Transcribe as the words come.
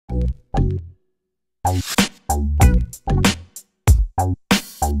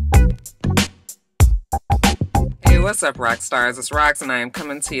What's up, Roxstars? It's Rox, and I am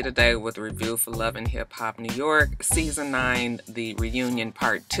coming to you today with a review for Love and Hip Hop New York, Season 9, The Reunion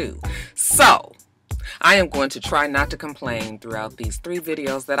Part 2. So, I am going to try not to complain throughout these 3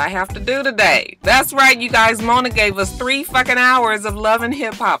 videos that I have to do today. That's right, you guys. Mona gave us 3 fucking hours of Love and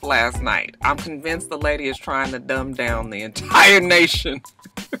Hip Hop last night. I'm convinced the lady is trying to dumb down the entire nation.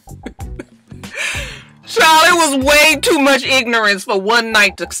 Child, it was way too much ignorance for one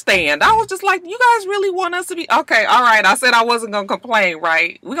night to stand. I was just like, you guys really want us to be... Okay, all right, I said I wasn't going to complain,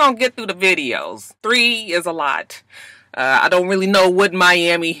 right? We're going to get through the videos. 3 is a lot. I don't really know what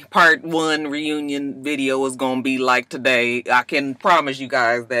Miami Part 1 reunion video is going to be like today. I can promise you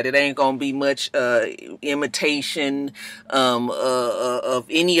guys that it ain't going to be much imitation of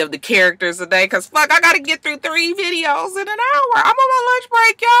any of the characters today. Because, fuck, I got to get through 3 videos in an hour. I'm on my lunch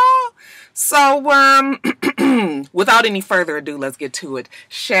break, y'all. So, without any further ado, let's get to it,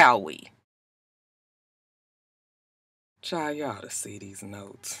 shall we? Child, y'all ought to see these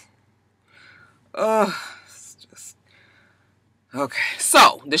notes. It's just... Okay,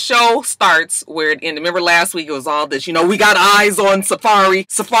 so the show starts where it ended. Remember last week it was all this, you know, we got eyes on Safari.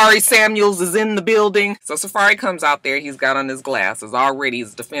 Safari Samuels is in the building. So Safari comes out there. He's got on his glasses. Already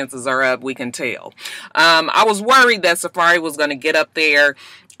his defenses are up. We can tell. I was worried that Safari was going to get up there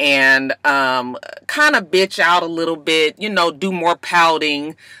and kind of bitch out a little bit, you know, do more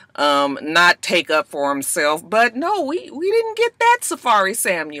pouting, not take up for himself. But no, we didn't get that Safari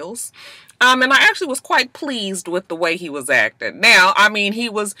Samuels. And I actually was quite pleased with the way he was acting. Now, I mean, he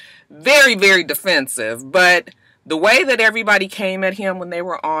was very, very defensive, but the way that everybody came at him when they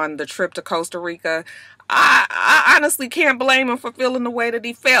were on the trip to Costa Rica, I honestly can't blame him for feeling the way that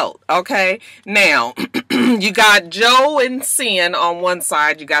he felt, okay? Now, you got Joe and Sin on one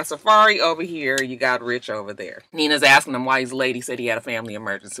side, you got Safari over here, you got Rich over there. Nina's asking him why he's late. He said he had a family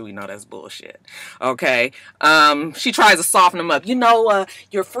emergency. We know that's bullshit, okay? She tries to soften him up. You know,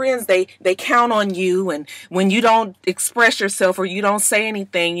 your friends, they count on you, and when you don't express yourself or you don't say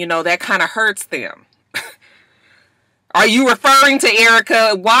anything, you know, that kind of hurts them. Are you referring to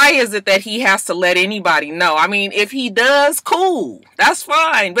Erica? Why is it that he has to let anybody know? I mean, if he does, cool. That's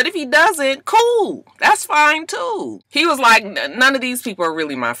fine. But if he doesn't, cool. That's fine too. He was like, none of these people are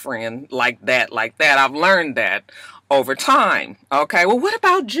really my friend like that, like that. I've learned that over time. Okay, well, what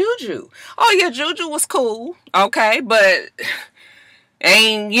about Juju? Oh, yeah, Juju was cool. Okay, but...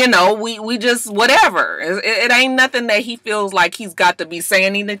 ain't, you know, we just, whatever. It ain't nothing that he feels like he's got to be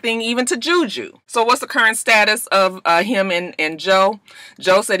saying anything even to Juju. So what's the current status of him and Joe?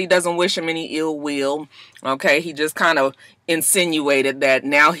 Joe said he doesn't wish him any ill will. Okay, he just kind of insinuated that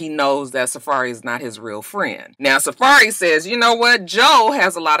now he knows that Safari is not his real friend. Now, Safari says, you know what? Joe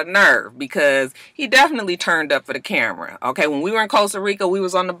has a lot of nerve because he definitely turned up for the camera. Okay, when we were in Costa Rica, we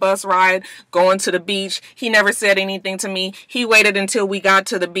was on the bus ride going to the beach. He never said anything to me. He waited until we got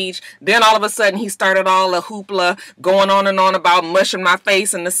to the beach. Then all of a sudden, he started all the hoopla going on and on about mushing my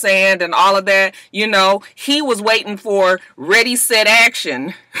face in the sand and all of that. You know, he was waiting for ready, set,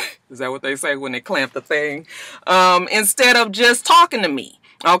 action. Is that what they say when they clamp the thing? Instead of just talking to me,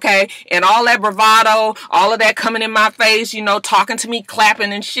 okay? And all that bravado, all of that coming in my face, you know, talking to me,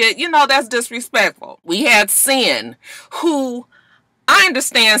 clapping and shit, you know, that's disrespectful. We had Sin, who, I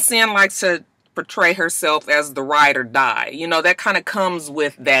understand Sin likes to portray herself as the ride or die. You know, that kind of comes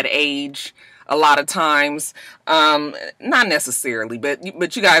with that age a lot of times. Not necessarily, but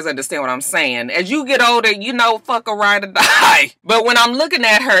you guys understand what I'm saying. As you get older, you know, fuck a ride or die. But when I'm looking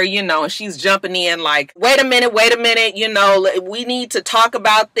at her, you know, and she's jumping in like, wait a minute, you know, we need to talk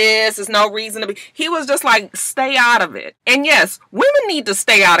about this. There's no reason to be. He was just like, stay out of it. And yes, women need to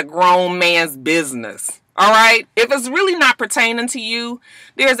stay out of grown man's business. All right? If it's really not pertaining to you,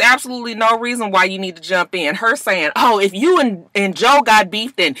 there's absolutely no reason why you need to jump in. Her saying, oh, if you and Joe got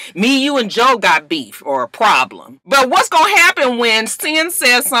beef, then me, you, and Joe got beef or a problem. But what's going to happen when Sin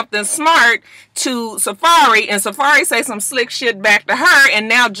says something smart to Safari and Safari say some slick shit back to her, and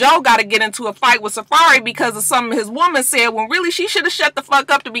now Joe got to get into a fight with Safari because of something his woman said when really she should have shut the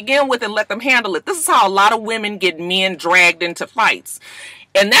fuck up to begin with and let them handle it. This is how a lot of women get men dragged into fights.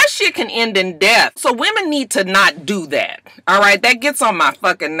 And that shit can end in death. So women need to not do that. All right? That gets on my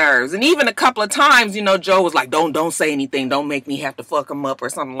fucking nerves. And even a couple of times, you know, Joe was like, don't say anything. Don't make me have to fuck him up or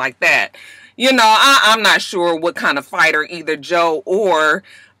something like that. You know, I'm not sure what kind of fighter either Joe or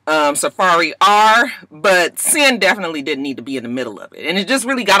Safari are, but Sin definitely didn't need to be in the middle of it. And it just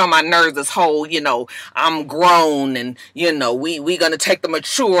really got on my nerves, this whole, you know, I'm grown and, you know, we gonna take the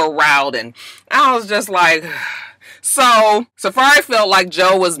mature route. And I was just like... So Safari felt like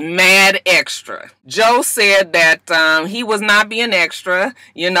Joe was mad extra. Joe said that he was not being extra.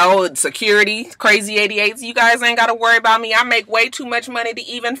 You know, security, crazy 88s, you guys ain't got to worry about me. I make way too much money to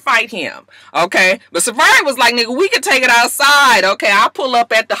even fight him. Okay? But Safari was like, nigga, we can take it outside. Okay, I'll pull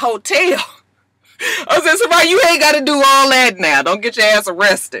up at the hotel. I said, Safari, you ain't got to do all that now. Don't get your ass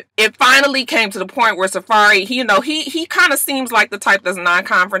arrested. It finally came to the point where Safari, he kind of seems like the type that's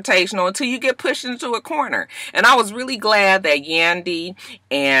non-confrontational until you get pushed into a corner. And I was really glad that Yandy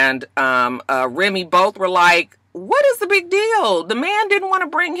and Remy both were like, what is the big deal? The man didn't want to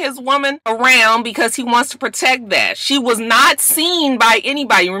bring his woman around because he wants to protect that. She was not seen by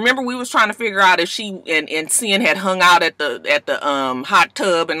anybody. Remember, we was trying to figure out if she and Sin had hung out at the hot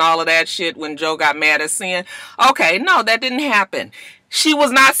tub and all of that shit when Joe got mad at Sin. Okay, no, that didn't happen. She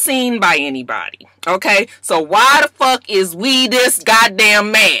was not seen by anybody. Okay, so why the fuck is we this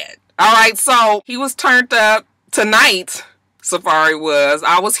goddamn mad? All right, so he was turned up tonight. Safari was.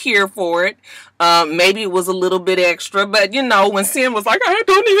 I was here for it. Maybe it was a little bit extra, but you know, when Sin was like, I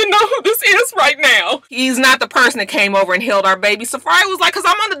don't even know who this is right now. He's not the person that came over and held our baby. Safari was like, because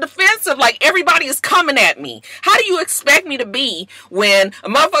I'm on the defensive, like everybody is coming at me. How do you expect me to be when a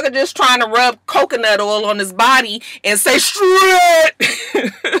motherfucker just trying to rub coconut oil on his body and say, strut?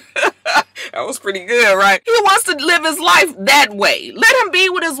 That was pretty good, right? He wants to live his life that way. Let him be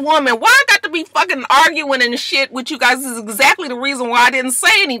with his woman. Why I got to be fucking arguing and shit with you guys is exactly the reason why I didn't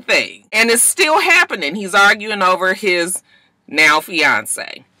say anything. And it's still happening. He's arguing over his now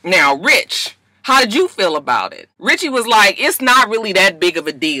fiance. Now, Rich, how did you feel about it? Richie was like, it's not really that big of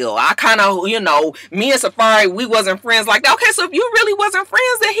a deal. I kind of, you know, me and Safari, we wasn't friends like that. Okay, so if you really wasn't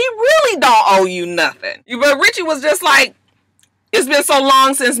friends, then he really don't owe you nothing. But Richie was just like, it's been so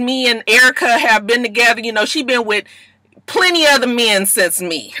long since me and Erica have been together. You know, she been with plenty other men since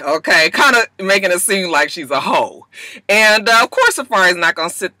me. Okay, kind of making it seem like she's a hoe. And of course, Safari's not going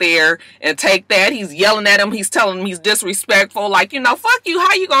to sit there and take that. He's yelling at him. He's telling him he's disrespectful. Like, you know, fuck you.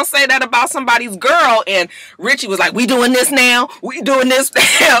 How you going to say that about somebody's girl? And Richie was like, we doing this now? We doing this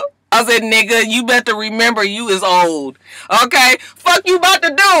now? I said, nigga, you better remember you is old. Okay? Fuck you about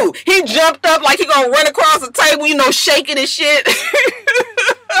to do? He jumped up like he gonna run across the table, you know, shaking his shit. And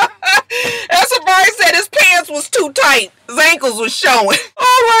Safari said his pants was too tight. His ankles was showing.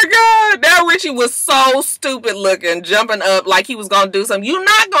 Oh my God. That Richie was so stupid looking, jumping up like he was gonna do something. You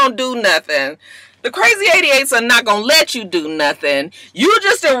not gonna do nothing. The crazy 88s are not going to let you do nothing. You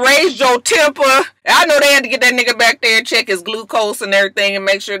just erased your temper. I know they had to get that nigga back there and check his glucose and everything and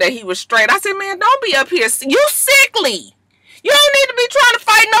make sure that he was straight. I said, man, don't be up here. You sickly. You don't need to be trying to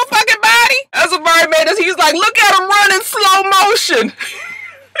fight no fucking body. That's what Barry made us. He was like, look at him run in slow motion.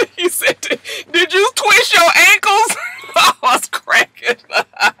 He said, did you twist your ankles? I was cracking.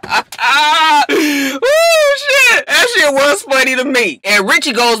 Ooh, shit. That shit was funny to me. And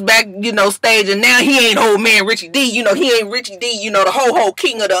Richie goes back, you know, stage, and now he ain't old man Richie D. You know, he ain't Richie D, you know, the ho-ho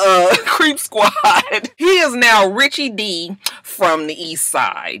king of the creep squad. He is now Richie D from the east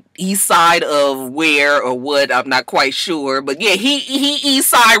side. East side of where or what, I'm not quite sure. But yeah, he east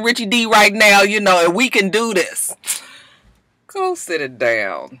side Richie D right now, you know, and we can do this. Go sit it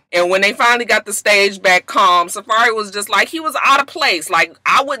down. And when they finally got the stage back calm, Safari was just like, he was out of place. Like,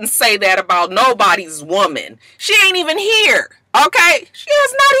 I wouldn't say that about nobody's woman. She ain't even here. Okay? She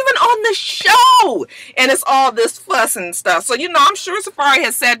is not even on the show. And it's all this fuss and stuff. So, you know, I'm sure Safari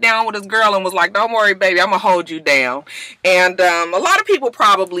had sat down with his girl and was like, don't worry, baby, I'm going to hold you down. And a lot of people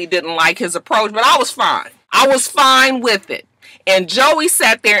probably didn't like his approach, but I was fine. I was fine with it. And Joey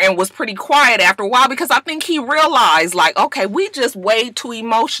sat there and was pretty quiet after a while because I think he realized, like, okay, we just way too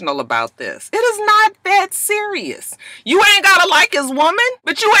emotional about this. It is not that serious. You ain't got to like his woman,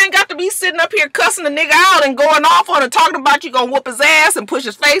 but you ain't got to be sitting up here cussing the nigga out and going off on and talking about you gonna whoop his ass and push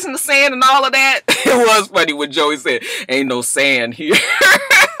his face in the sand and all of that. It was funny when Joey said, ain't no sand here.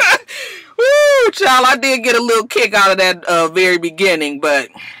 Woo, child, I did get a little kick out of that very beginning, but...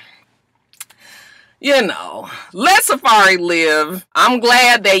 you know, let Safari live. I'm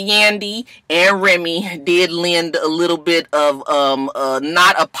glad that Yandy and Remy did lend a little bit of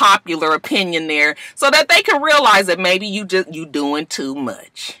not a popular opinion there so that they can realize that maybe you doing too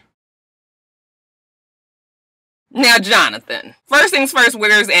much. Now, Jonathan. First things first,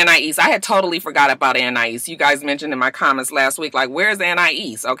 where's Anais? I had totally forgot about Anais. You guys mentioned in my comments last week, like, where's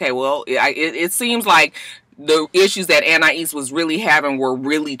Anais? Okay, well, it seems like the issues that Anais was really having were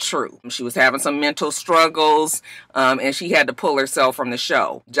really true. She was having some mental struggles, and she had to pull herself from the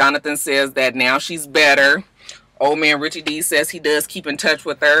show. Jonathan says that now she's better. Old man Richie D says he does keep in touch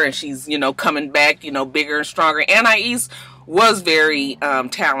with her, and she's, you know, coming back, you know, bigger and stronger. Anais was very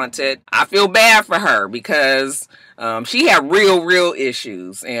talented. I feel bad for her because She had real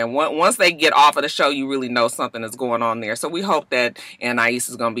issues, and once they get off of the show, you really know something is going on there. So we hope that Anais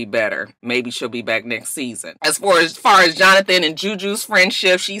is going to be better. Maybe she'll be back next season. As far as Jonathan and Juju's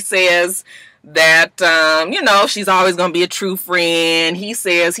friendship, she says that, you know, she's always going to be a true friend. He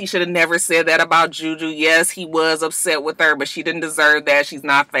says he should have never said that about Juju. Yes, he was upset with her, but she didn't deserve that. She's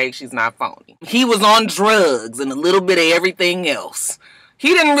not fake. She's not phony. He was on drugs and a little bit of everything else.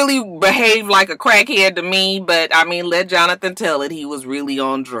 He didn't really behave like a crackhead to me, but I mean, let Jonathan tell it. He was really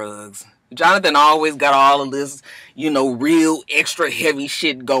on drugs. Jonathan always got all of this, you know, real extra heavy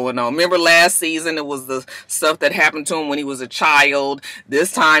shit going on. Remember last season, it was the stuff that happened to him when he was a child.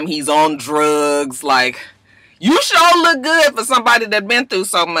 This time he's on drugs. Like, you sure look good for somebody that been through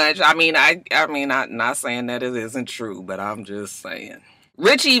so much. I mean, I'm not saying that it isn't true, but I'm just saying.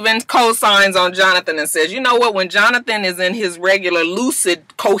 Rich even co-signs on Jonathan and says, you know what, when Jonathan is in his regular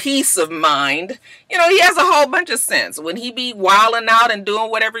lucid, cohesive mind, you know, he has a whole bunch of sense. When he be wilding out and doing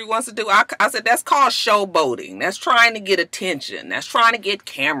whatever he wants to do, I said, that's called showboating. That's trying to get attention. That's trying to get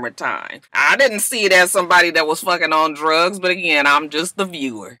camera time. I didn't see it as somebody that was fucking on drugs, but again, I'm just the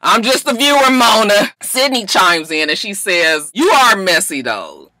viewer. I'm just the viewer, Mona. Sydney chimes in and she says, you are messy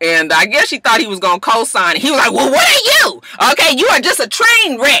though. And I guess she thought he was going to co-sign. He was like, well, what are you? Okay, you are just a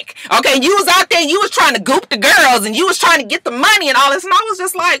train wreck. Okay, you was out there, you was trying to goop the girls, and you was trying to get the money and all this. And I was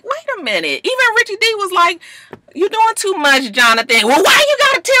just like, wait a minute. Even Richie D was like, you're doing too much, Jonathan. Well, why you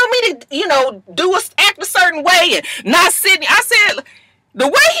got to tell me to, you know, act a certain way and not Sydney? I said, the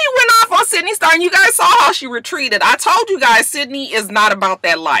way he went off on Sydney Star, and you guys saw how she retreated. I told you guys, Sydney is not about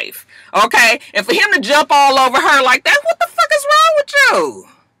that life. Okay? And for him to jump all over her like that, what the fuck is wrong with you?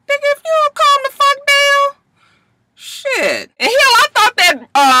 If you don't calm the fuck down, shit. And hell, I thought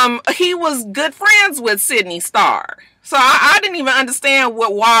that he was good friends with Sydney Star. So I didn't even understand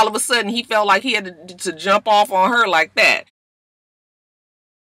why all of a sudden he felt like he had to jump off on her like that.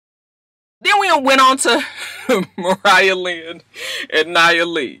 Then we went on to Mariah Lynn and Nia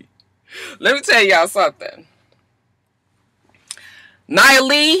Lee. Let me tell y'all something. Nia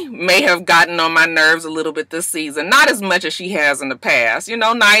Lee may have gotten on my nerves a little bit this season. Not as much as she has in the past. You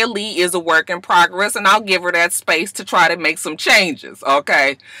know, Nia Lee is a work in progress, and I'll give her that space to try to make some changes,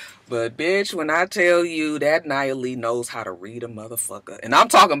 okay? But, bitch, when I tell you that Nia Lee knows how to read a motherfucker, and I'm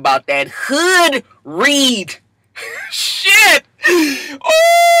talking about that hood read. Shit.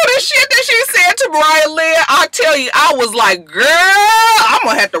 Oh, the shit that she said to Mariah Lynn, I tell you, I was like, girl, I'm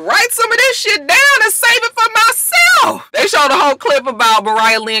gonna have to write some of this shit down and save it for myself. They showed a whole clip about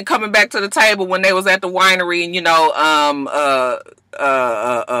Mariah Lynn coming back to the table when they was at the winery, and you know,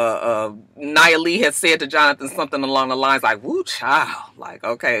 Nia Lee had said to Jonathan something along the lines like, woo, child, like,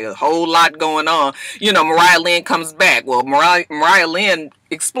 okay, a whole lot going on. You know, Mariah Lynn comes back. Well, Mariah Lynn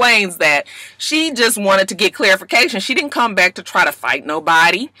explains that she just wanted to get clarification. She didn't come back to try to fight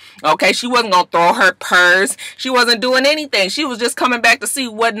nobody. Okay, she wasn't going to throw her purse. She wasn't doing anything. She was just coming back to see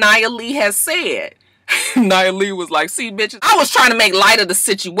what Nia Lee has said. Nia Lee was like, see, bitches, I was trying to make light of the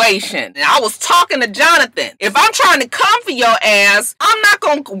situation. And I was talking to Jonathan. If I'm trying to come for your ass, I'm not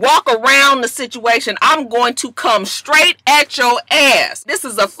going to walk around the situation. I'm going to come straight at your ass. This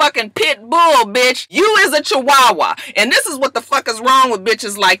is a fucking pit bull, bitch. You is a chihuahua. And this is what the fuck is wrong with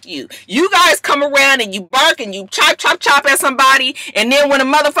bitches like you. You guys come around and you bark and you chop at somebody. And then when a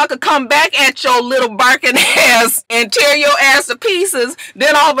motherfucker come back at your little barking ass and tear your ass to pieces,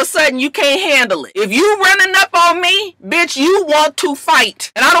 then all of a sudden you can't handle it. If you running up on me, bitch, you want to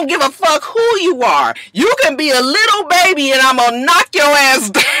fight. And I don't give a fuck who you are. You can be a little baby and I'm gonna knock your ass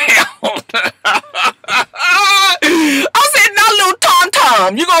down. I said, not little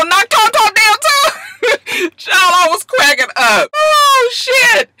Tom-Tom. You gonna knock Tom-Tom down too? Child, I was cracking up. Oh,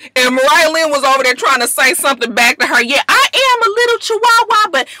 shit. And Mariah Lynn was over there trying to say something back to her. Yeah, I am a little chihuahua,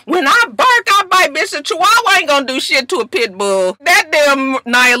 but when I bark, I bite, bitch. A chihuahua ain't gonna do shit to a pit bull. That damn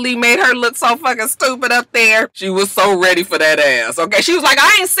Nia Lee made her look so fucking stupid up there. She was so ready for that ass. Okay, she was like,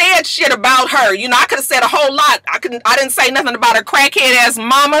 I ain't said shit about her. You know, I could have said a whole lot. I didn't say nothing about her crackhead ass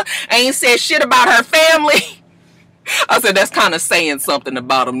mama. I ain't said shit about her family. I said, that's kind of saying something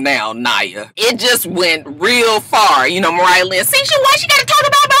about him now, Nia. It just went real far. You know, Mariah Lynn, see, why she got to talk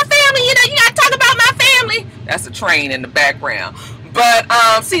about my family? You know, you got to talk about my family. That's a train in the background.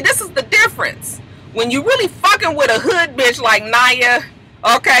 But, see, this is the difference. When you really fucking with a hood bitch like Nia,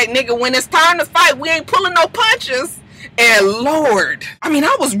 okay, nigga, when it's time to fight, we ain't pulling no punches. And Lord, I mean,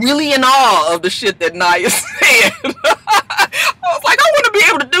 I was really in awe of the shit that Nia said. I was like, I want to be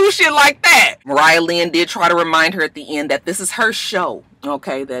able to do shit like that. Mariah Lynn did try to remind her at the end that this is her show.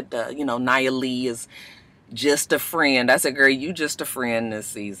 Okay, that, you know, Nia Lee is just a friend. I said, girl, you just a friend this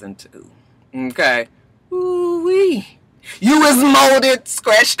season too. Okay. Ooh-wee. You is molded,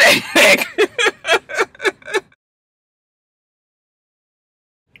 scratch that neck.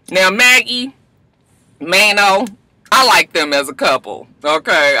 Now, Maggie, Mano, I like them as a couple.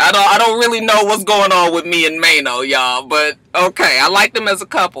 Okay, I don't really know what's going on with me and Mano, y'all, but okay, I like them as a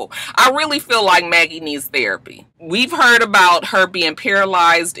couple. I really feel like Maggie needs therapy. We've heard about her being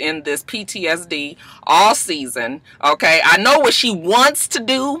paralyzed in this PTSD all season. Okay, I know what she wants to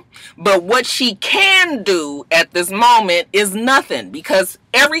do, but what she can do at this moment is nothing, because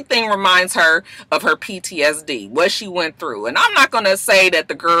everything reminds her of her PTSD, what she went through. And I'm not going to say that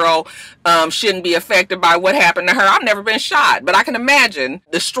the girl shouldn't be affected by what happened to her. I've never been shot, but I can imagine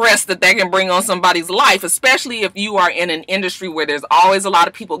the stress that can bring on somebody's life, especially if you are in an industry where there's always a lot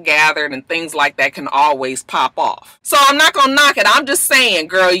of people gathered and things like that can always pop off. So I'm not going to knock it. I'm just saying,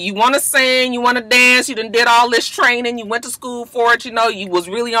 girl, you want to sing, you want to dance, you done did all this training, you went to school for it, you know, you was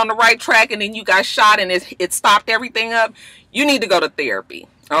really on the right track, and then you got shot and it stopped everything up. You need to go to therapy.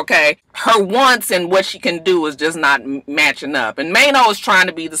 Okay, her wants and what she can do is just not matching up. And Mano is trying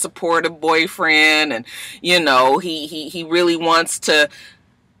to be the supportive boyfriend, and you know, he really wants to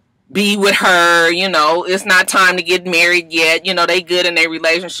be with her. You know, it's not time to get married yet. You know, they good in their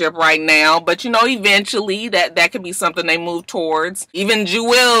relationship right now, but you know, eventually that could be something they move towards. Even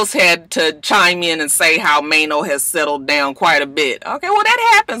Jewels had to chime in and say how Mano has settled down quite a bit. Okay, well,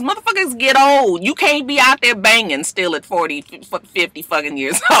 that happens. Motherfuckers get old. You can't be out there banging still at 40, 50 fucking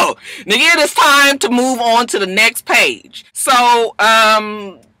years old. Nigga, it's time to move on to the next page. So,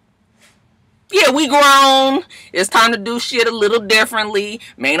 yeah, we grown. It's time to do shit a little differently.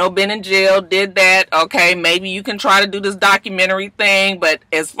 Mano been in jail, did that. Okay, maybe you can try to do this documentary thing. But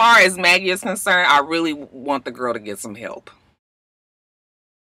as far as Maggie is concerned, I really want the girl to get some help.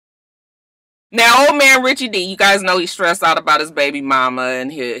 Now, old man Richie D, you guys know he's stressed out about his baby mama and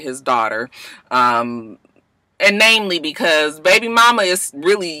his daughter. And namely because baby mama is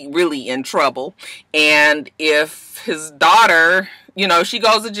really, really in trouble. And if his daughter, you know, she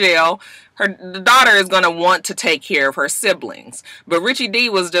goes to jail, the daughter is going to want to take care of her siblings. But Richie D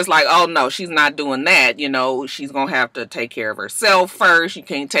was just like, oh no, she's not doing that. You know, she's going to have to take care of herself first. You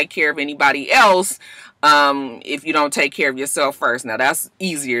can't take care of anybody else if you don't take care of yourself first. Now that's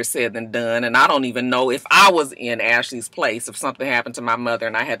easier said than done. And I don't even know if I was in Ashley's place, if something happened to my mother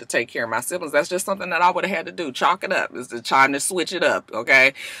and I had to take care of my siblings. That's just something that I would have had to do. Chalk it up. It's the time to switch it up.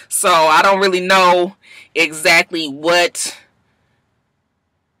 Okay. So I don't really know exactly what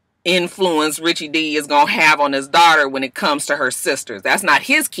influence Richie D is going to have on his daughter when it comes to her sisters. That's not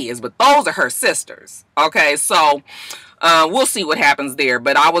his kids, but those are her sisters. Okay, so we'll see what happens there.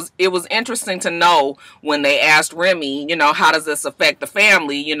 But it was interesting to know when they asked Remy, you know, how does this affect the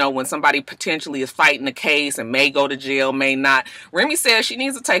family? You know, when somebody potentially is fighting a case and may go to jail, may not. Remy says she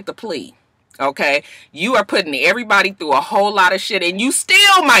needs to take the plea. Okay, you are putting everybody through a whole lot of shit and you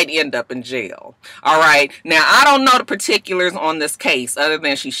still might end up in jail. All right. Now, I don't know the particulars on this case other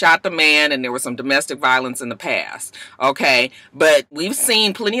than she shot the man and there was some domestic violence in the past. Okay, but we've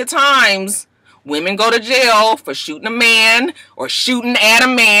seen plenty of times women go to jail for shooting a man or shooting at a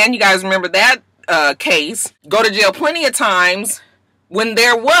man. You guys remember that case? Go to jail plenty of times when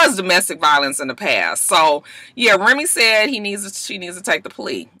there was domestic violence in the past. So, yeah, Remy said she needs to take the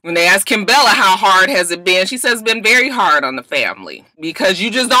plea. When they asked Kimbella how hard has it been, she says it's been very hard on the family. Because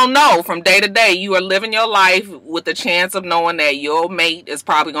you just don't know from day to day. You are living your life with the chance of knowing that your mate is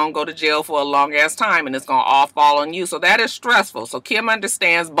probably going to go to jail for a long ass time and it's going to all fall on you. So that is stressful. So Kim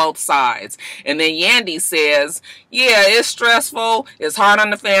understands both sides. And then Yandy says, yeah, it's stressful. It's hard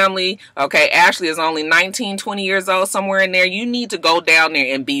on the family. Okay, Ashley is only 19, 20 years old, somewhere in there. You need to go down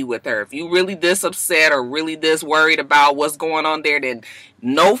there and be with her. If you really this upset or really this worried about what's going on there, then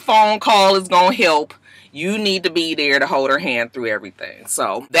no phone call is going to help. You need to be there to hold her hand through everything.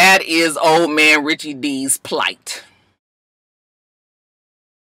 So that is old man Richie D's plight.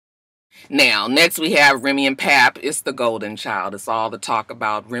 Now, next we have Remy and Pap. It's the golden child. It's all the talk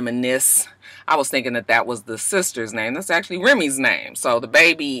about reminisce. I was thinking that was the sister's name. That's actually Remy's name. So the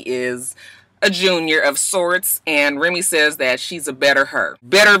baby is a junior of sorts, and Remy says that she's a better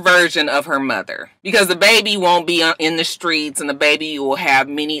version of her mother, because the baby won't be in the streets and the baby will have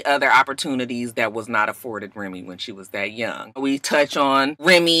many other opportunities that was not afforded Remy when she was that young. We touch on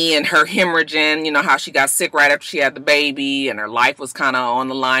Remy and her hemorrhaging, you know, how she got sick right after she had the baby and her life was kind of on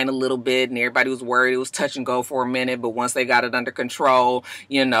the line a little bit and everybody was worried. It was touch and go for a minute, but once they got it under control,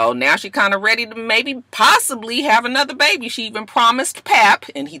 you know, now she kind of ready to maybe possibly have another baby. She even promised Pap,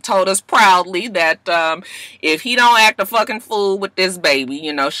 and he told us proudly apparently that if he don't act a fucking fool with this baby,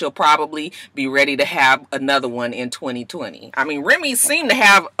 you know, she'll probably be ready to have another one in 2020. I mean, Remy seemed to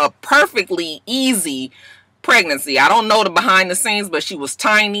have a perfectly easy pregnancy. I don't know the behind the scenes, but she was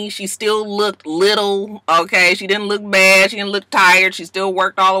tiny. She still looked little. Okay, she didn't look bad. She didn't look tired. She still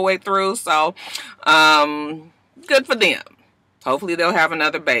worked all the way through. So, good for them. Hopefully they'll have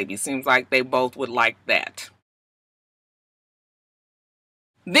another baby. Seems like they both would like that.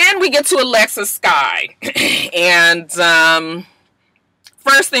 Then we get to Alexis Sky. And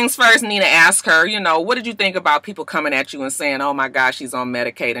first things first, Nina asked her, you know, what did you think about people coming at you and saying, oh my gosh, she's on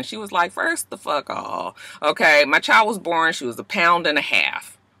Medicaid? And she was like, first the fuck all. Okay, my child was born. She was 1.5 pounds,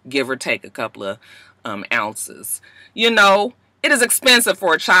 give or take a couple of ounces. You know, it is expensive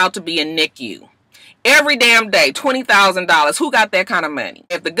for a child to be in NICU. Every damn day, $20,000. Who got that kind of money?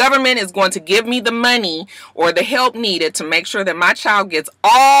 If the government is going to give me the money or the help needed to make sure that my child gets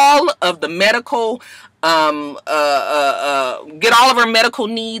all of the medical, get all of her medical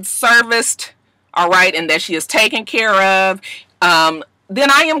needs serviced, all right, and that she is taken care of, then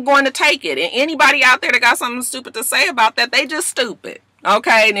I am going to take it. And anybody out there that got something stupid to say about that, they just stupid.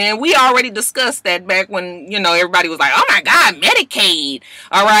 Okay, and we already discussed that back when, you know, everybody was like, oh my God, Medicaid.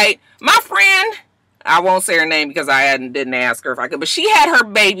 All right, my friend, I won't say her name because I didn't ask her if I could, but she had her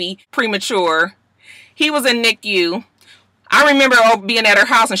baby premature. He was in NICU. I remember being at her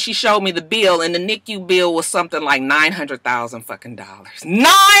house and she showed me the bill, and the NICU bill was something like $900,000 fucking dollars.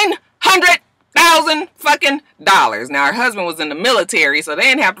 $900,000 fucking dollars. Now her husband was in the military, so they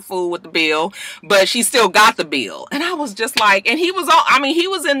didn't have to fool with the bill, but she still got the bill. And I was just like, and he was all, I mean, he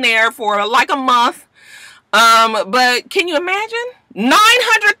was in there for like a month. But can you imagine?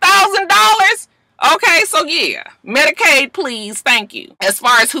 $900,000? Okay, so yeah, Medicaid, please, thank you. As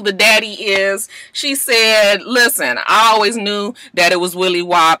far as who the daddy is, she said, listen, I always knew that it was Willie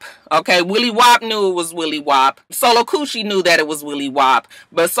Wop. Okay, Willie Wop knew it was Willie Wop. Solo Coochie knew that it was Willie Wop.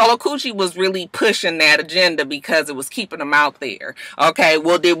 But Solo Coochie was really pushing that agenda because it was keeping him out there. Okay,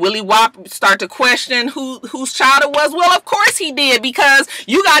 well, did Willie Wop start to question whose child it was? Well, of course he did, because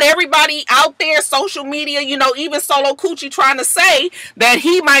you got everybody out there, social media, you know, even Solo Coochie trying to say that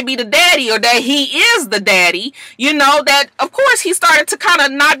he might be the daddy or that he is the daddy. You know, that of course he started to kind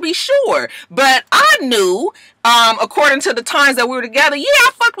of not be sure. But I knew, according to the times that we were together, yeah,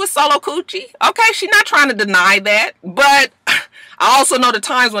 I fucked with Solo Coochie. Okay, she's not trying to deny that. But I also know the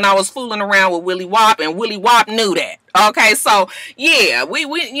times when I was fooling around with Willie Wop, and Willie Wop knew that. Okay, so yeah, we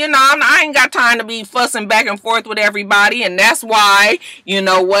you know, I ain't got time to be fussing back and forth with everybody, and that's why, you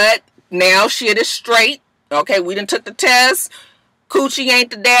know what, now shit is straight. Okay, we done took the test. Coochie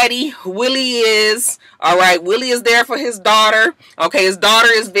ain't the daddy. Willie is. All right, Willie is there for his daughter. Okay, his daughter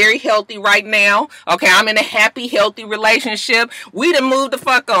is very healthy right now. Okay, I'm in a happy, healthy relationship. We done moved the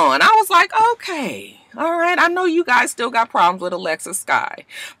fuck on. I was like, okay, all right. I know you guys still got problems with Alexis Sky,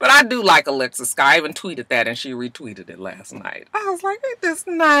 but I do like Alexis Sky. I even tweeted that, and she retweeted it last night. I was like, ain't this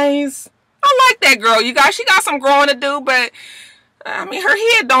nice? I like that girl, you guys. She got some growing to do, but I mean,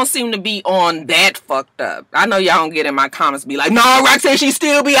 her head don't seem to be on that fucked up. I know y'all don't get in my comments be like, no, Roxanne, she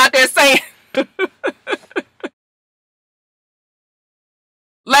still be out there saying.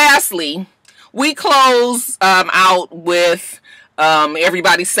 Lastly, we close out with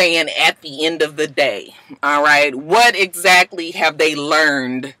everybody saying at the end of the day. All right, what exactly have they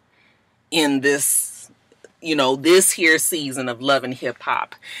learned in this, you know, this here season of Love and Hip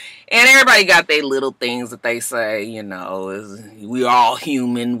Hop? And everybody got their little things that they say, you know, we're all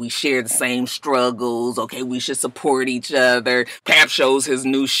human. We share the same struggles. Okay, we should support each other. Pap shows his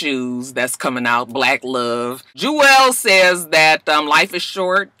new shoes that's coming out, Black Love. Jewel says that life is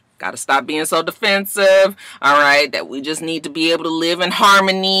short. Got to stop being so defensive. All right, that we just need to be able to live in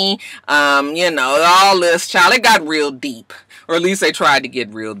harmony. You know, all this, child, it got real deep. Or at least they tried to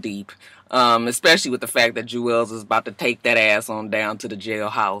get real deep. Especially with the fact that Jewels is about to take that ass on down to the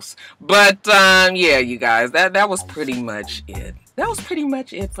jailhouse. But, yeah, you guys, that was pretty much it. That was pretty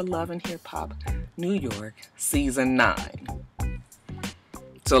much it for Love and Hip Hop New York Season 9.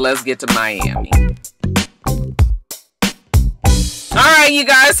 So let's get to Miami. Alright, you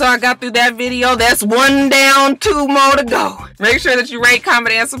guys, so I got through that video. That's one down, 2 more to go. Make sure that you rate,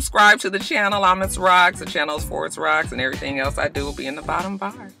 comment, and subscribe to the channel. I'm itsrox. The channel is for itsrox, and everything else I do will be in the bottom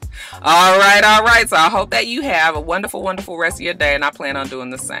bar. Alright. So I hope that you have a wonderful, wonderful rest of your day, and I plan on doing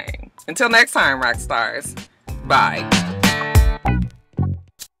the same. Until next time, Roxstars. Bye.